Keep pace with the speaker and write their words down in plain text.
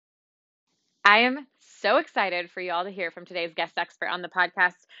I am so excited for you all to hear from today's guest expert on the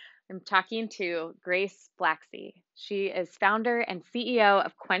podcast. I'm talking to Grace Blacksey. She is founder and CEO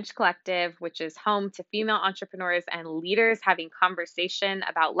of Quench Collective, which is home to female entrepreneurs and leaders having conversation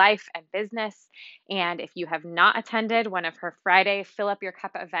about life and business. And if you have not attended one of her Friday Fill Up Your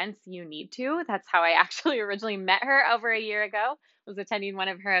Cup events, you need to. That's how I actually originally met her over a year ago, was attending one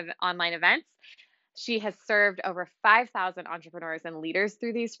of her online events. She has served over 5,000 entrepreneurs and leaders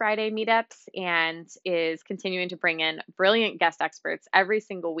through these Friday meetups and is continuing to bring in brilliant guest experts every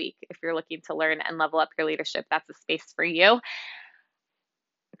single week. If you're looking to learn and level up your leadership, that's a space for you.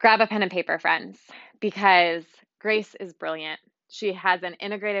 Grab a pen and paper, friends, because Grace is brilliant. She has an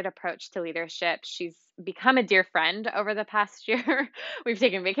integrated approach to leadership. She's become a dear friend over the past year. We've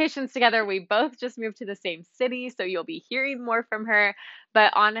taken vacations together. We both just moved to the same city, so you'll be hearing more from her.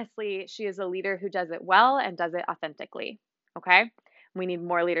 But honestly, she is a leader who does it well and does it authentically. Okay? We need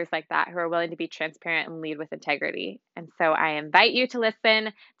more leaders like that who are willing to be transparent and lead with integrity. And so I invite you to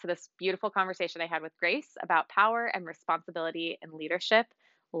listen to this beautiful conversation I had with Grace about power and responsibility in leadership.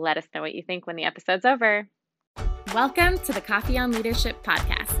 Let us know what you think when the episode's over. Welcome to the Coffee on Leadership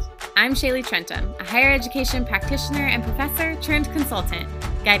podcast. I'm Shaylee Trentum, a higher education practitioner and professor turned consultant,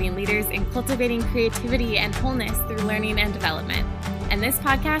 guiding leaders in cultivating creativity and wholeness through learning and development. And this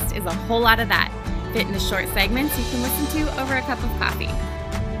podcast is a whole lot of that, fit into short segments you can listen to over a cup of coffee.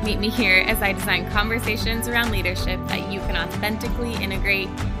 Meet me here as I design conversations around leadership that you can authentically integrate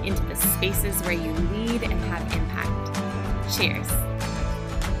into the spaces where you lead and have impact. Cheers.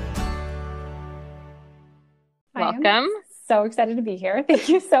 Welcome. So excited to be here. Thank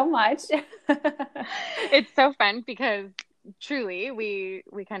you so much. It's so fun because truly we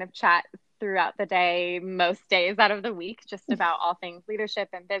kind of chat throughout the day, most days out of the week, just about all things leadership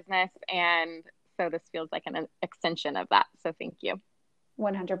and business. And so this feels like an extension of that. So thank you.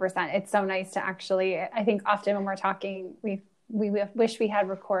 100%. It's so nice to actually, I think often when we're talking, we wish we had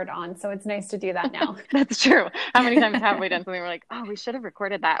record on. So it's nice to do that now. That's true. How many times have we done something we're like, oh, we should have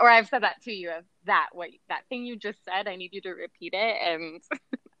recorded that? Or I've said that to you of that thing you just said, I need you to repeat it and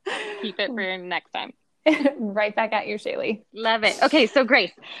keep it for next time. Right back at you, Shaylee. Love it. Okay. So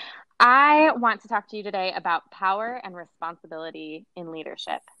Grace, I want to talk to you today about power and responsibility in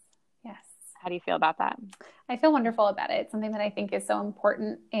leadership. Yes. How do you feel about that? I feel wonderful about it. It's something that I think is so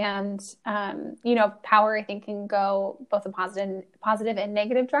important. And, power, I think, can go both a positive and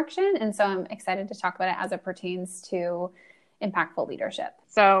negative direction. And so I'm excited to talk about it as it pertains to impactful leadership.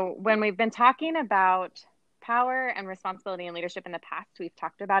 So when we've been talking about power and responsibility in leadership in the past, we've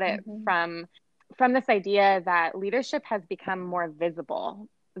talked about it from this idea that leadership has become more visible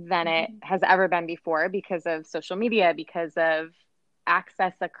than it has ever been before because of social media, because of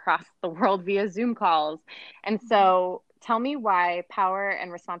access across the world via Zoom calls. And so tell me why power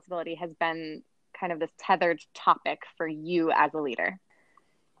and responsibility has been kind of this tethered topic for you as a leader.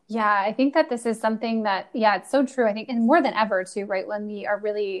 Yeah, I think that this is something that, it's so true. I think, and more than ever too, right? When we are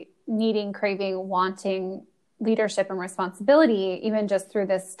really needing, craving, wanting leadership and responsibility, even just through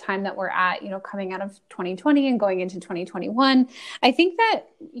this time that we're at, coming out of 2020 and going into 2021, I think that,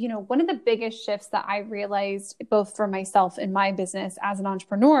 one of the biggest shifts that I realized both for myself and my business as an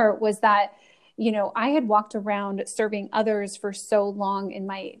entrepreneur was that, I had walked around serving others for so long in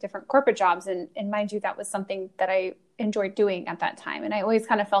my different corporate jobs. And mind you, that was something that I enjoyed doing at that time. And I always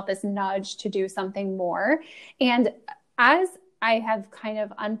kind of felt this nudge to do something more. And as I have kind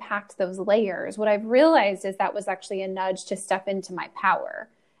of unpacked those layers, what I've realized is that was actually a nudge to step into my power.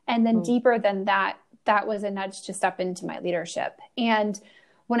 And then deeper than that, that was a nudge to step into my leadership. And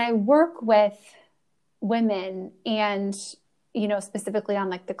when I work with women and, specifically on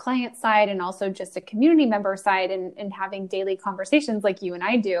like the client side and also just a community member side and having daily conversations like you and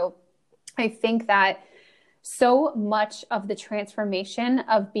I do, I think that so much of the transformation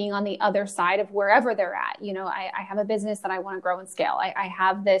of being on the other side of wherever they're at, I have a business that I want to grow and scale. I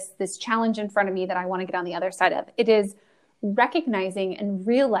have this challenge in front of me that I want to get on the other side of. It is recognizing and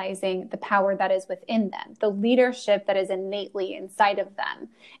realizing the power that is within them, the leadership that is innately inside of them.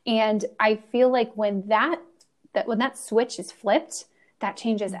 And I feel like when that switch is flipped, that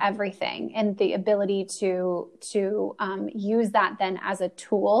changes everything. And the ability to use that then as a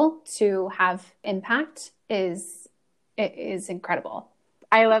tool to have impact is incredible.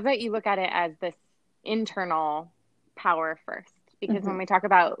 I love that you look at it as this internal power first, because when we talk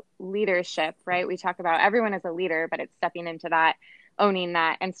about leadership, right, we talk about everyone as a leader, but it's stepping into that, owning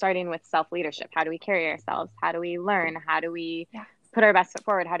that, and starting with self-leadership. How do we carry ourselves? How do we learn? How do we put our best foot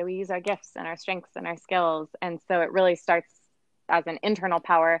forward? How do we use our gifts and our strengths and our skills? And so it really starts as an internal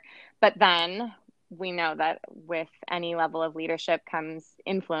power, but then we know that with any level of leadership comes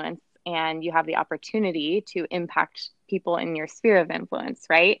influence and you have the opportunity to impact people in your sphere of influence,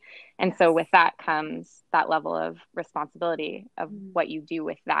 right? And so with that comes that level of responsibility of what you do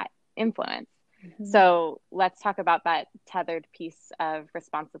with that influence. So let's talk about that tethered piece of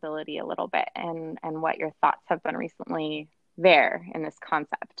responsibility a little bit, and what your thoughts have been recently there in this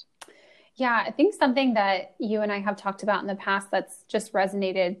concept. Yeah, I think something that you and I have talked about in the past that's just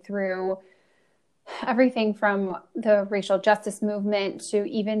resonated through everything from the racial justice movement to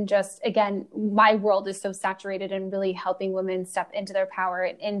even just, again, my world is so saturated in really helping women step into their power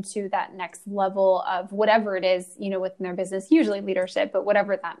and into that next level of whatever it is, within their business, usually leadership, but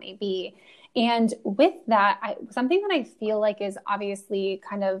whatever that may be. And with that, something that I feel like is obviously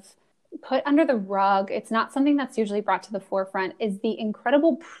kind of put under the rug, it's not something that's usually brought to the forefront, is the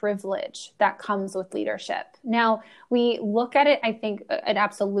incredible privilege that comes with leadership. Now, we look at it, I think it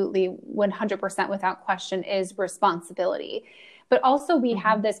absolutely 100% without question is responsibility. But also we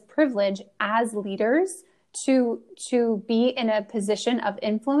have this privilege as leaders to be in a position of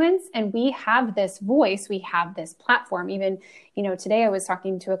influence, and we have this voice, we have this platform. Even, today I was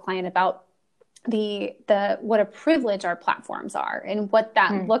talking to a client about the what a privilege our platforms are and what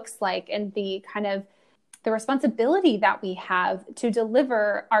that looks like, and the kind of the responsibility that we have to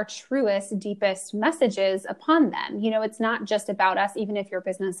deliver our truest, deepest messages upon them. It's not just about us, even if your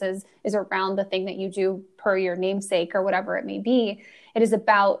business is around the thing that you do per your namesake or whatever it may be. It is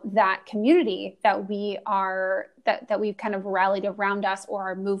about that community that we are, that we've kind of rallied around us, or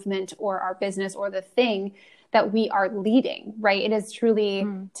our movement or our business or the thing that we are leading, right? It is truly,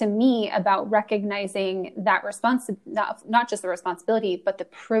 to me, about recognizing that not just the responsibility, but the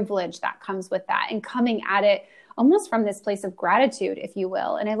privilege that comes with that, and coming at it almost from this place of gratitude, if you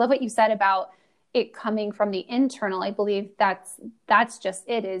will. And I love what you said about it coming from the internal. I believe that's just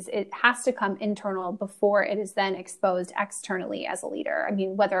it has to come internal before it is then exposed externally as a leader. I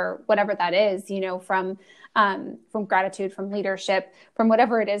mean, whatever that is, from gratitude, from leadership, from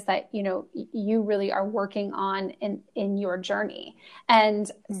whatever it is that, you really are working on in your journey.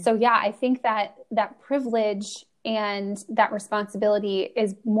 And so, yeah, I think that privilege and that responsibility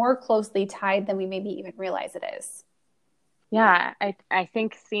is more closely tied than we maybe even realize it is. Yeah, I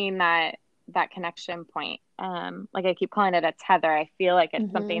think seeing that connection point, like I keep calling it a tether, I feel like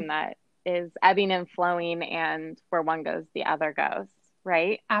it's something that is ebbing and flowing, and where one goes, the other goes,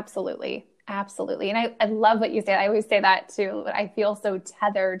 right? Absolutely. Absolutely. And I love what you say. I always say that too. I feel so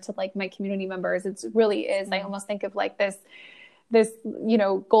tethered to like my community members. It really is. I almost think of like this,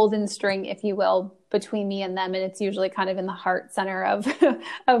 golden string, if you will, between me and them. And it's usually kind of in the heart center of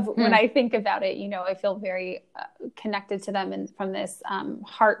when I think about it, I feel very connected to them, and from this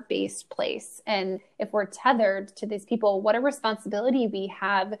heart-based place. And if we're tethered to these people, what a responsibility we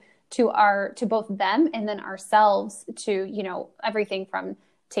have to both them and then ourselves, to, everything from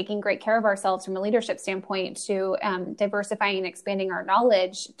taking great care of ourselves from a leadership standpoint, to diversifying and expanding our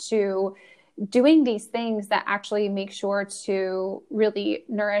knowledge, to doing these things that actually make sure to really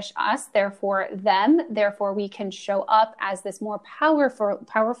nourish us, therefore them, therefore we can show up as this more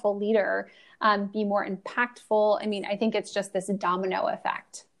powerful leader, be more impactful. I mean, I think it's just this domino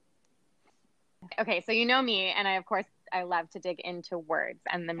effect. Okay, so me, and of course, I love to dig into words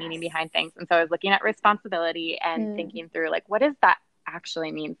and the meaning behind things. And so I was looking at responsibility and thinking through, like, what does that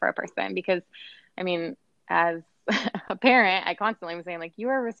actually mean for a person? Because, I mean, as a parent, I constantly am saying, like, you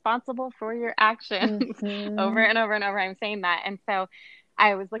are responsible for your actions over and over and over. I'm saying that. And so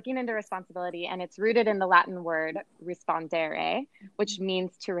I was looking into responsibility, and it's rooted in the Latin word respondere, which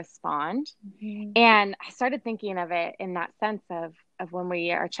means to respond. And I started thinking of it in that sense of when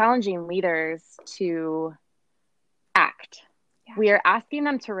we are challenging leaders to act. Yeah. We are asking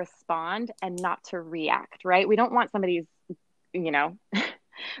them to respond and not to react, right? We don't want somebody's,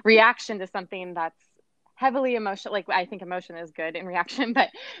 reaction to something that's heavily emotional. Like, I think emotion is good in reaction, but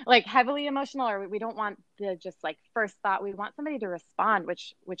like heavily emotional, or we don't want the just like first thought. We want somebody to respond,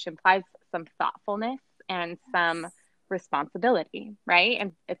 which implies some thoughtfulness and some responsibility, right?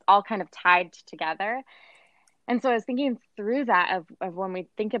 And it's all kind of tied together. And so I was thinking through that of when we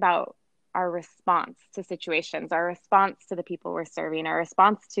think about our response to situations, our response to the people we're serving, our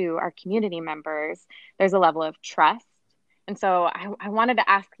response to our community members, there's a level of trust. And so I wanted to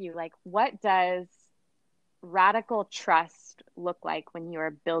ask you, like, what does radical trust look like when you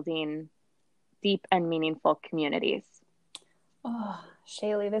are building deep and meaningful communities? Oh,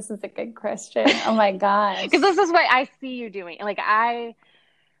 Shaylee, this is a good question. Oh my gosh. Because this is what I see you doing. Like,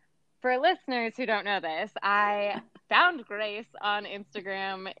 for listeners who don't know this, I found Grace on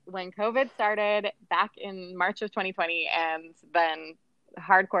Instagram when COVID started back in March of 2020, and then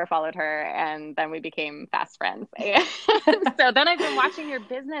hardcore followed her, and then we became fast friends. And so then I've been watching your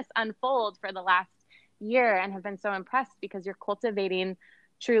business unfold for the last year and have been so impressed because you're cultivating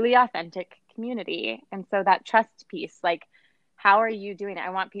truly authentic community. And so that trust piece, like, how are you doing it? I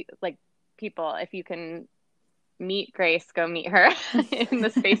want people, if you can meet Grace, go meet her in the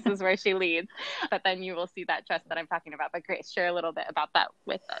spaces where she leads, but then you will see that trust that I'm talking about. But Grace, share a little bit about that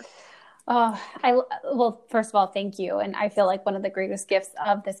with us. Well, first of all, thank you. And I feel like one of the greatest gifts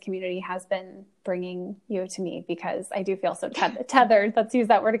of this community has been bringing you to me, because I do feel so tethered. Let's use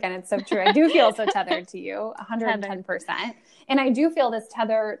that word again. It's so true. I do feel so tethered to you, 110%. And I do feel this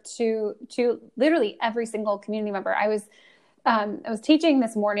tether to literally every single community member. I was teaching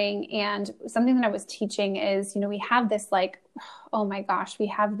this morning, and something that I was teaching is, we have this oh my gosh, we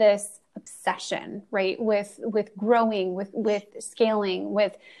have this obsession, right? With growing, with scaling,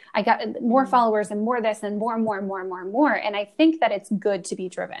 I got more followers and more this and more and more and more and more and more. And I think that it's good to be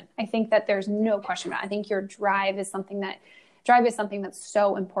driven. I think that there's no question about it. I think your drive is something that's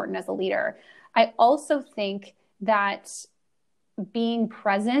so important as a leader. I also think that being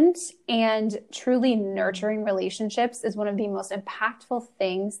present and truly nurturing relationships is one of the most impactful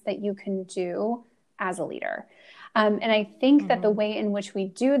things that you can do as a leader. And I think that the way in which we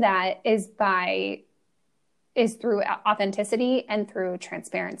do that is through authenticity and through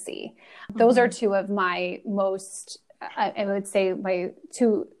transparency. Those are two of my most, I would say, my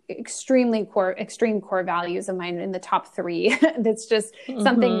two extreme core values of mine, in the top three. That's just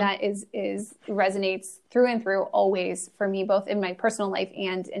something that resonates through and through always for me, both in my personal life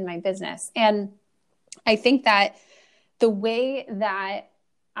and in my business. And I think that the way that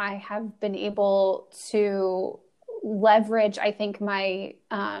I have been able to leverage, I think my,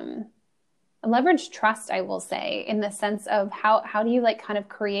 leverage trust, I will say, in the sense of how do you kind of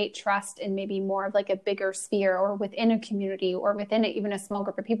create trust in maybe more of a bigger sphere, or within a community, or within even a small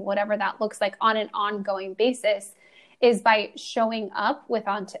group of people, whatever that looks like on an ongoing basis, is by showing up with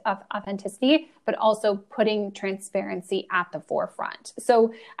authenticity, but also putting transparency at the forefront.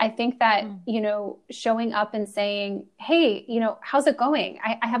 So I think that, showing up and saying, hey, how's it going?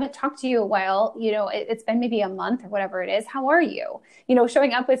 I haven't talked to you a while, it's been maybe a month or whatever it is. How are you?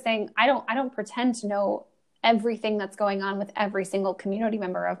 Showing up with saying, I don't pretend to know everything that's going on with every single community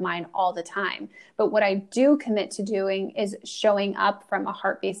member of mine all the time. But what I do commit to doing is showing up from a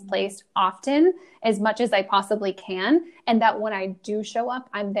heart-based place often, as much as I possibly can. And that when I do show up,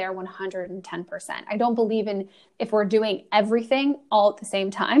 I'm there 110%. I don't believe in, if we're doing everything all at the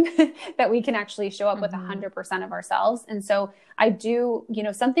same time, that we can actually show up with 100% of ourselves. And so I do,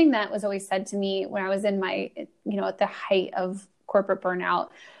 something that was always said to me when I was in my, at the height of corporate burnout,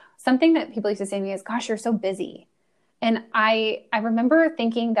 something that people used to say to me is, gosh, you're so busy. And I remember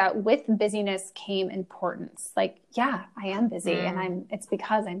thinking that with busyness came importance. Yeah, I am busy, and it's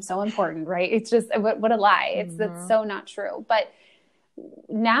because I'm so important, right? It's just, what a lie. That's so not true. But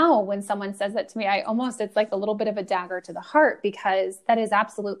now when someone says that to me, it's like a little bit of a dagger to the heart, because that is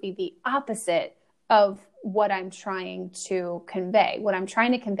absolutely the opposite of what I'm trying to convey. What I'm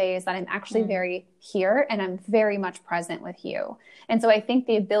trying to convey is that I'm actually very here, and I'm very much present with you. And so I think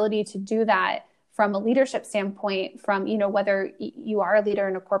the ability to do that from a leadership standpoint, from, whether you are a leader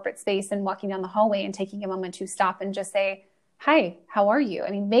in a corporate space and walking down the hallway and taking a moment to stop and just say, hi, how are you? I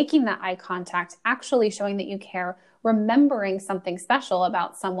mean, making that eye contact, actually showing that you care, remembering something special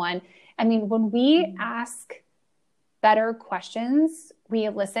about someone. I mean, when we ask better questions, we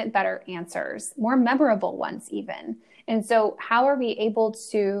elicit better answers, more memorable ones even. And so how are we able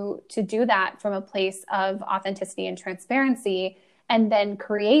to do that from a place of authenticity and transparency, and then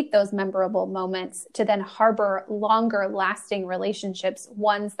create those memorable moments to then harbor longer lasting relationships,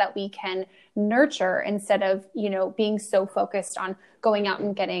 ones that we can nurture, instead of, being so focused on going out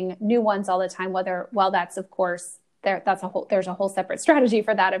and getting new ones all the time, that's of course, there's a whole separate strategy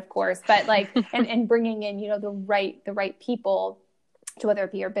for that, of course, but and bringing in, the right people to, whether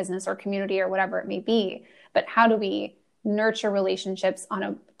it be your business or community or whatever it may be. But how do we nurture relationships on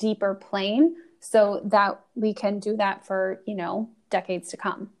a deeper plane so that we can do that for, decades to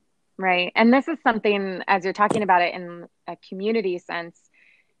come? Right. And this is something, as you're talking about it in a community sense,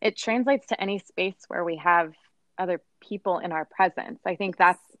 it translates to any space where we have other people in our presence. I think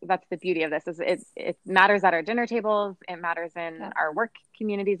that's the beauty of this, is it matters at our dinner tables. It matters in our work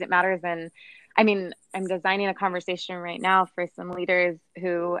communities. It matters in, I'm designing a conversation right now for some leaders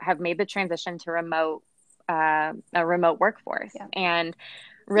who have made the transition to a remote workforce. Yeah. And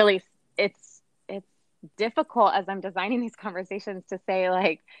really it's difficult as I'm designing these conversations to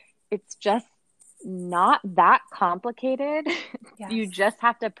say, it's just not that complicated. Yes. You just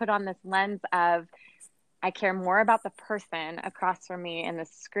have to put on this lens of, I care more about the person across from me in the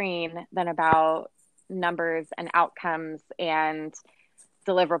screen than about numbers and outcomes and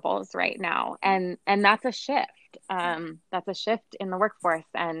deliverables right now. And that's a shift. That's a shift in the workforce.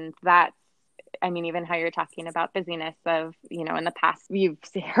 And that's, I mean, even how you're talking about busyness of, you know, in the past, you've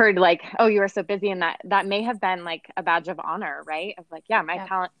heard like, oh, you are so busy. And that may have been like a badge of honor, right? Of like, yeah,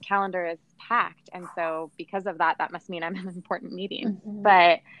 my calendar is packed. And so because of that, that must mean I'm in an important meeting. Mm-hmm.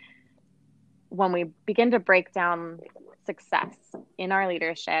 But when we begin to break down success in our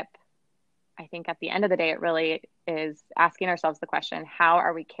leadership, I think at the end of the day, it really is asking ourselves the question, how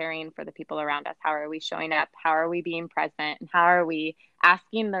are we caring for the people around us? How are we showing up? How are we being present? And how are we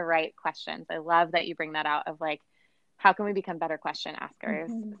asking the right questions? I love that you bring that out of like, how can we become better question askers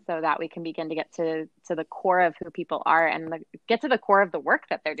so that we can begin to get to the core of who people are and get to the core of the work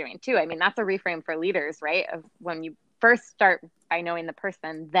that they're doing too. I mean, that's a reframe for leaders, right? Of when you first start by knowing the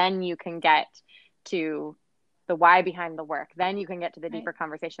person, then you can get to the why behind the work. Then you can get to the deeper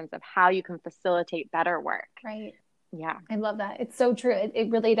conversations of how you can facilitate better work. Right. Yeah. I love that. It's so true. It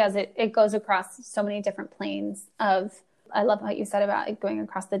really does. It goes across so many different planes of, I love what you said about like going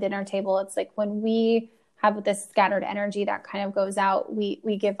across the dinner table. It's like when we have this scattered energy that kind of goes out,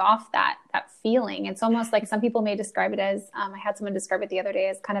 we give off that feeling. It's almost like some people may describe it as, I had someone describe it the other day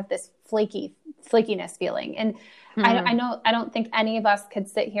as kind of this flakiness feeling. And I don't think any of us could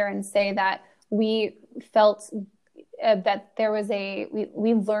sit here and say that we felt that there was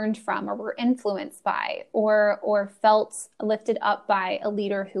we learned from or were influenced by or felt lifted up by a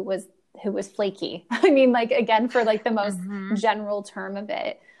leader who was flaky. I mean, like, again, for like the most general term of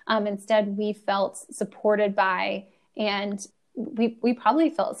it. Instead, we felt supported by, and we probably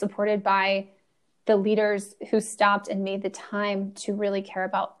felt supported by the leaders who stopped and made the time to really care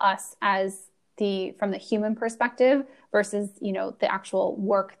about us as from the human perspective versus, you know, the actual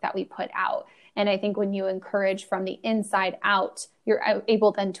work that we put out. And I think when you encourage from the inside out, you're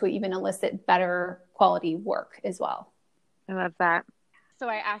able then to even elicit better quality work as well. I love that. So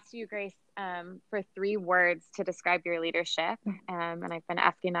I asked you, Grace, for 3 words to describe your leadership. And I've been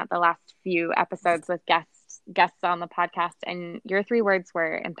asking that the last few episodes with guests on the podcast. And your 3 words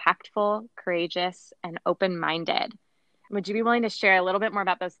were impactful, courageous, and open-minded. Would you be willing to share a little bit more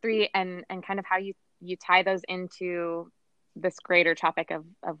about those 3 and kind of how you tie those into this greater topic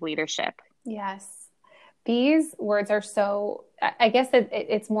of leadership? Yes. These words are so, I guess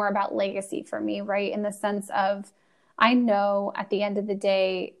it's more about legacy for me, right? In the sense of, I know at the end of the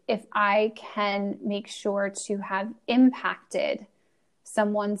day, if I can make sure to have impacted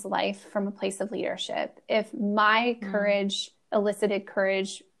someone's life from a place of leadership, if my courage elicited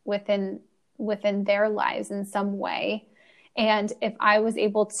courage within their lives in some way, and if I was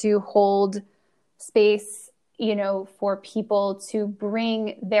able to hold space, you know, for people to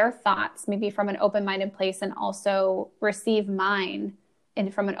bring their thoughts, maybe from an open-minded place, and also receive mine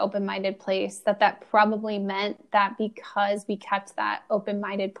and from an open-minded place, that probably meant that because we kept that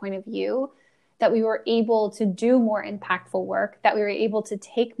open-minded point of view, that we were able to do more impactful work, that we were able to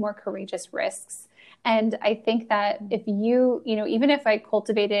take more courageous risks. And I think that if you know, even if I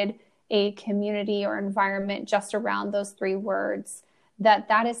cultivated a community or environment just around those 3 words,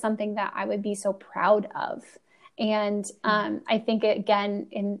 that is something that I would be so proud of. And I think, again,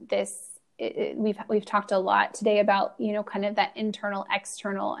 in this, we've talked a lot today about, you know, kind of that internal,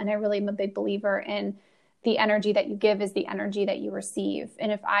 external, and I really am a big believer in the energy that you give is the energy that you receive.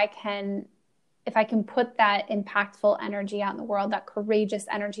 And if I can put that impactful energy out in the world, that courageous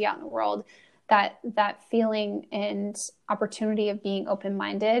energy out in the world, that feeling and opportunity of being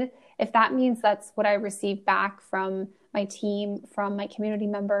open-minded, if that means that's what I receive back from my team, from my community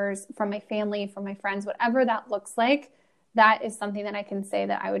members, from my family, from my friends, whatever that looks like, that is something that I can say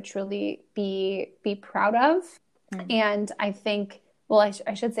that I would truly be proud of. And I think, well,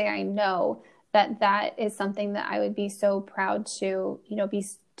 I should say I know that is something that I would be so proud to, you know, be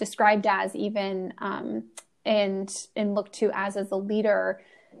described as, even and look to as a leader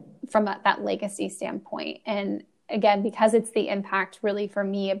from that legacy standpoint. And again, because it's the impact really for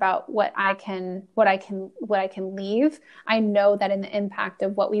me about what I can leave. I know that in the impact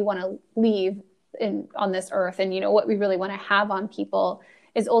of what we want to leave on this earth, and, you know, what we really want to have on people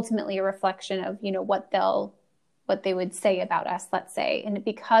is ultimately a reflection of, you know, what they would say about us, let's say. And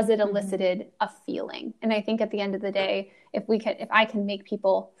because it elicited a feeling. And I think at the end of the day, if I can make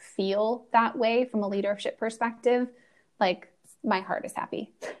people feel that way from a leadership perspective, like, my heart is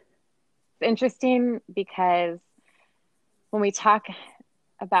happy. It's interesting because when we talk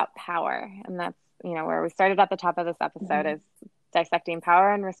about power, and that's, you know, where we started at the top of this episode, is dissecting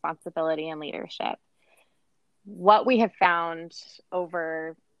power and responsibility and leadership. What we have found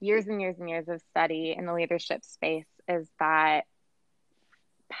over years and years and years of study in the leadership space is that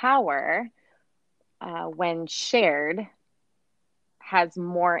power, when shared, has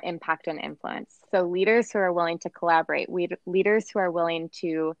more impact and influence. So leaders who are willing to collaborate, leaders who are willing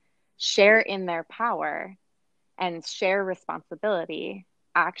to share in their power and share responsibility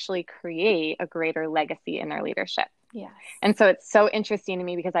actually create a greater legacy in their leadership. Yes. And so it's so interesting to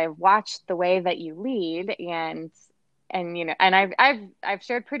me because I've watched the way that you lead and you know, and I've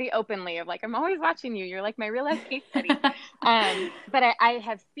shared pretty openly of like, I'm always watching you. You're like my real life case study. But I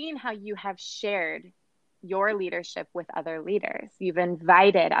have seen how you have shared your leadership with other leaders. You've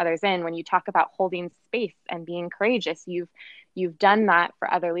invited others in. When you talk about holding space and being courageous, you've done that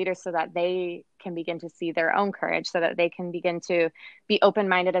for other leaders so that they can begin to see their own courage, so that they can begin to be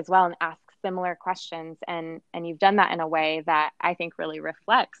open-minded as well and ask similar questions. And you've done that in a way that I think really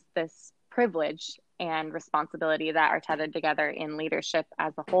reflects this privilege and responsibility that are tethered together in leadership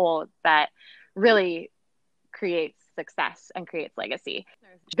as a whole that really creates success and creates legacy.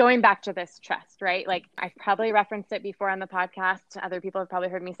 Going back to this trust, right? Like I've probably referenced it before on the podcast. Other people have probably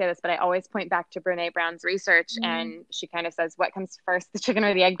heard me say this, but I always point back to Brene Brown's research. And she kind of says, what comes first, the chicken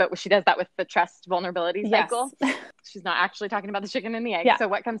or the egg? But she does that with the trust vulnerability cycle. Yes. She's not actually talking about the chicken and the egg. Yeah. So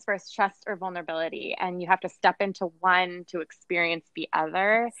what comes first, trust or vulnerability? And you have to step into one to experience the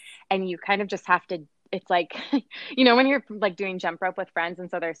other. And you kind of just have to, it's like, you know, when you're like doing jump rope with friends and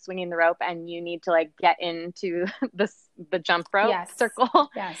so they're swinging the rope and you need to like get into the jump rope circle.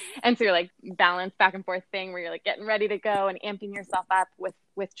 Yes. And so you're like balance back and forth thing where you're like getting ready to go and amping yourself up.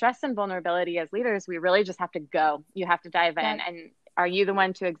 With trust and vulnerability as leaders, we really just have to go. You have to dive in. And are you the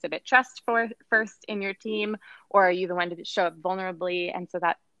one to exhibit trust first in your team, or are you the one to show up vulnerably and so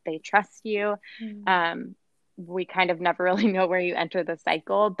that they trust you? We kind of never really know where you enter the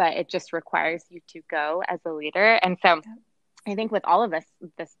cycle, but it just requires you to go as a leader. And so I think with all of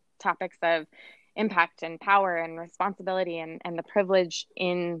this topics of impact and power and responsibility and the privilege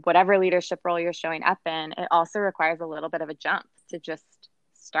in whatever leadership role you're showing up in, it also requires a little bit of a jump to just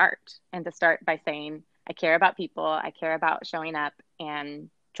start, and to start by saying, I care about people, I care about showing up, and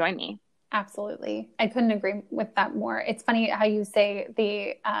join me. Absolutely. I couldn't agree with that more. It's funny how you say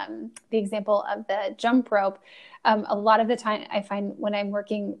the example of the jump rope. A lot of the time I find when I'm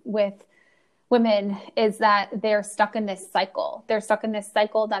working with women is that they're stuck in this cycle. They're stuck in this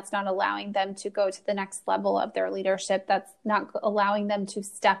cycle that's not allowing them to go to the next level of their leadership. That's not allowing them to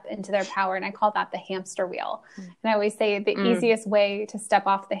step into their power. And I call that the hamster wheel. And I always say the easiest way to step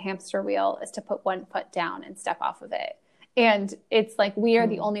off the hamster wheel is to put one foot down and step off of it. And it's like, we are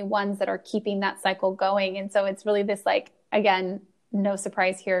the only ones that are keeping that cycle going. And so it's really this, like, again, no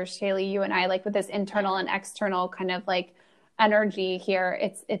surprise here, Shaylee, you and I, like with this internal and external kind of like energy here,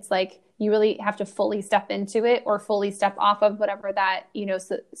 it's like, you really have to fully step into it or fully step off of whatever that, you know,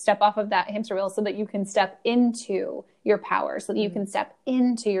 so step off of that hamster wheel so that you can step into your power, so that you can step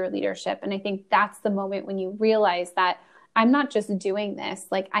into your leadership. And I think that's the moment when you realize that I'm not just doing this,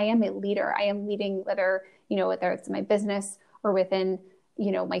 like I am a leader. I am leading, whether it's my business or within,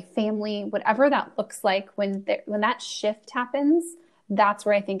 you know, my family, whatever that looks like. When that shift happens, that's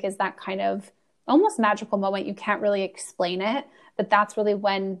where I think is that kind of almost magical moment. You can't really explain it, but that's really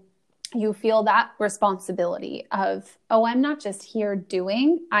when you feel that responsibility of, oh, I'm not just here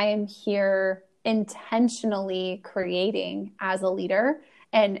doing, I am here intentionally creating as a leader.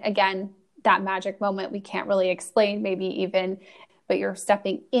 And again, that magic moment we can't really explain, maybe even, but you're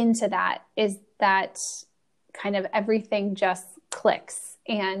stepping into that, is that kind of everything just clicks.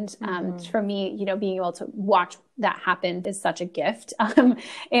 And for me, you know, being able to watch that happen is such a gift.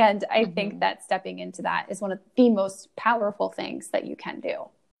 And I think that stepping into that is one of the most powerful things that you can do.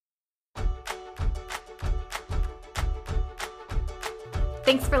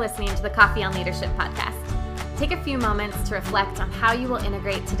 Thanks for listening to the Coffee on Leadership podcast. Take a few moments to reflect on how you will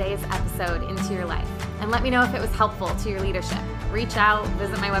integrate today's episode into your life, and let me know if it was helpful to your leadership. Reach out,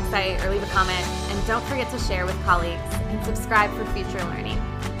 visit my website, or leave a comment, and don't forget to share with colleagues and subscribe for future learning.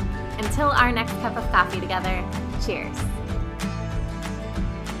 Until our next cup of coffee together, cheers.